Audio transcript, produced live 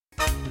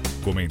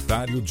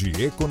Comentário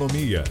de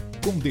Economia,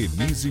 com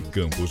Denise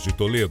Campos de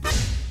Toledo.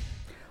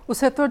 O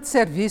setor de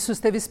serviços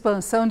teve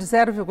expansão de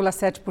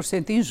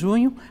 0,7% em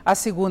junho, a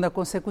segunda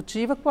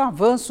consecutiva, com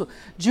avanço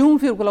de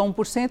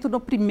 1,1% no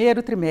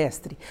primeiro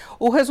trimestre.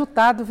 O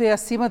resultado veio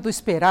acima do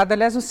esperado,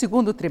 aliás, no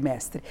segundo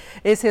trimestre.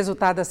 Esse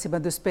resultado acima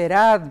do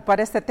esperado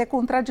parece até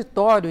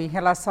contraditório em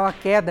relação à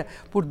queda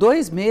por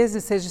 2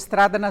 meses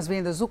registrada nas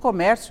vendas do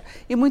comércio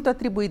e muito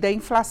atribuída à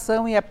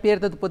inflação e à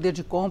perda do poder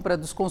de compra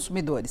dos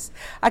consumidores.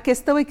 A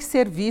questão é que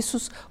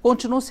serviços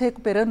continuam se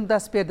recuperando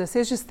das perdas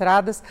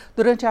registradas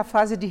durante a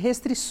fase de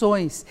restrições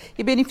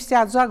e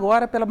beneficiados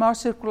agora pela maior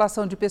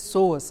circulação de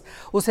pessoas.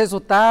 Os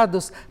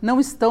resultados não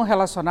estão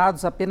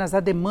relacionados apenas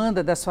à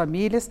demanda das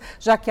famílias,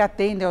 já que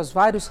atendem aos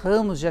vários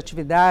ramos de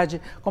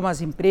atividade, como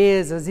as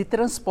empresas e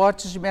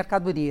transportes de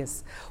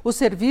mercadorias. Os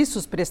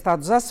serviços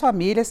prestados às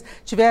famílias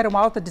tiveram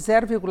alta de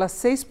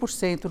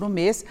 0,6% no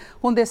mês,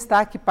 com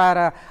destaque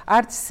para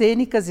artes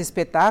cênicas e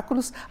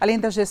espetáculos, além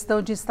da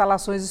gestão de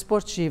instalações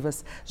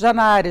esportivas. Já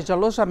na área de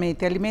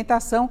alojamento e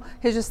alimentação,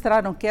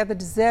 registraram queda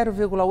de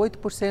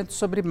 0,8%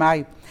 sobre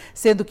maio,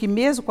 sendo que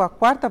mesmo com a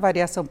quarta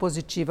variação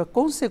positiva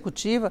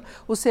consecutiva,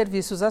 os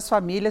serviços às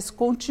famílias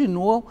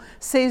continuam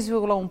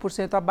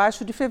 6,1%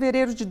 abaixo de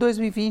fevereiro de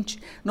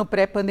 2020, no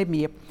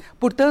pré-pandemia.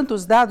 Portanto,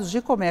 os dados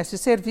de comércio e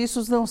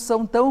serviços não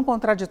são tão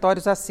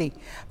contraditórios assim.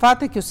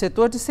 Fato é que o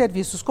setor de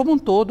serviços como um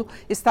todo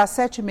está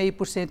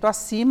 7,5%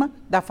 acima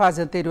da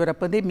fase anterior à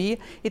pandemia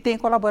e tem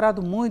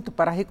colaborado muito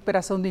para a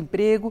recuperação do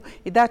emprego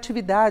e da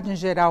atividade em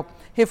geral,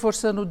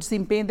 reforçando o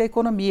desempenho da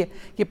economia,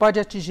 que pode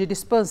atingir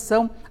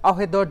expansão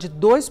ao redor de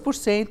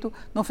 2%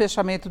 no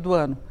fechamento do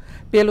ano.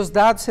 Pelos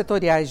dados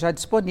setoriais já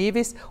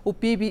disponíveis, o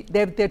PIB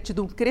deve ter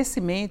tido um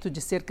crescimento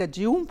de cerca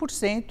de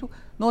 1%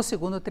 no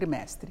segundo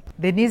trimestre.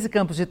 Denise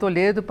Campos de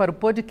Toledo para o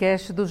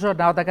podcast do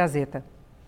Jornal da Gazeta.